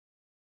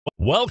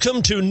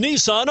Welcome to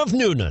Nissan of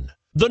Newnan,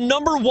 the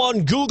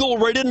 #1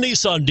 Google-rated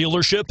Nissan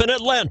dealership in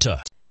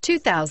Atlanta.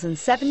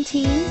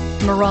 2017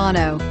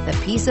 Murano, the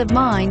peace of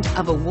mind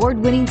of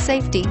award-winning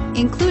safety,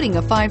 including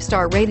a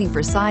 5-star rating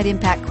for side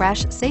impact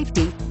crash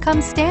safety,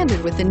 comes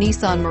standard with the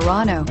Nissan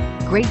Murano.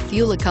 Great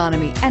fuel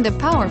economy and a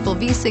powerful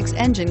V6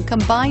 engine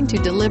combine to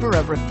deliver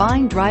a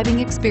refined driving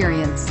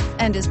experience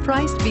and is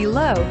priced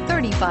below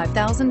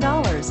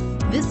 $35,000.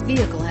 This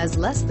vehicle has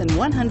less than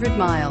 100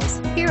 miles.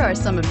 Here are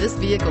some of this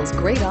vehicle's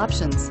great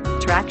options: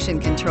 traction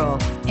control,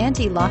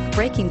 anti-lock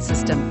braking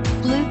system,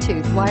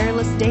 Bluetooth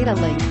wireless data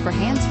link for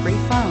hands-free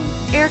phone,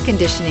 air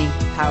conditioning,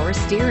 power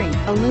steering,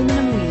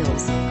 aluminum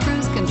wheels,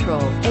 cruise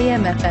control,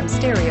 AM/FM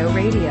stereo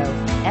radio,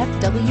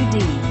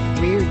 FWD,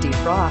 rear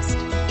defrost.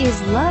 Is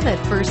love at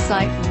first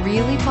sight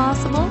really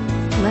possible?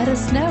 Let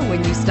us know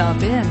when you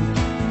stop in.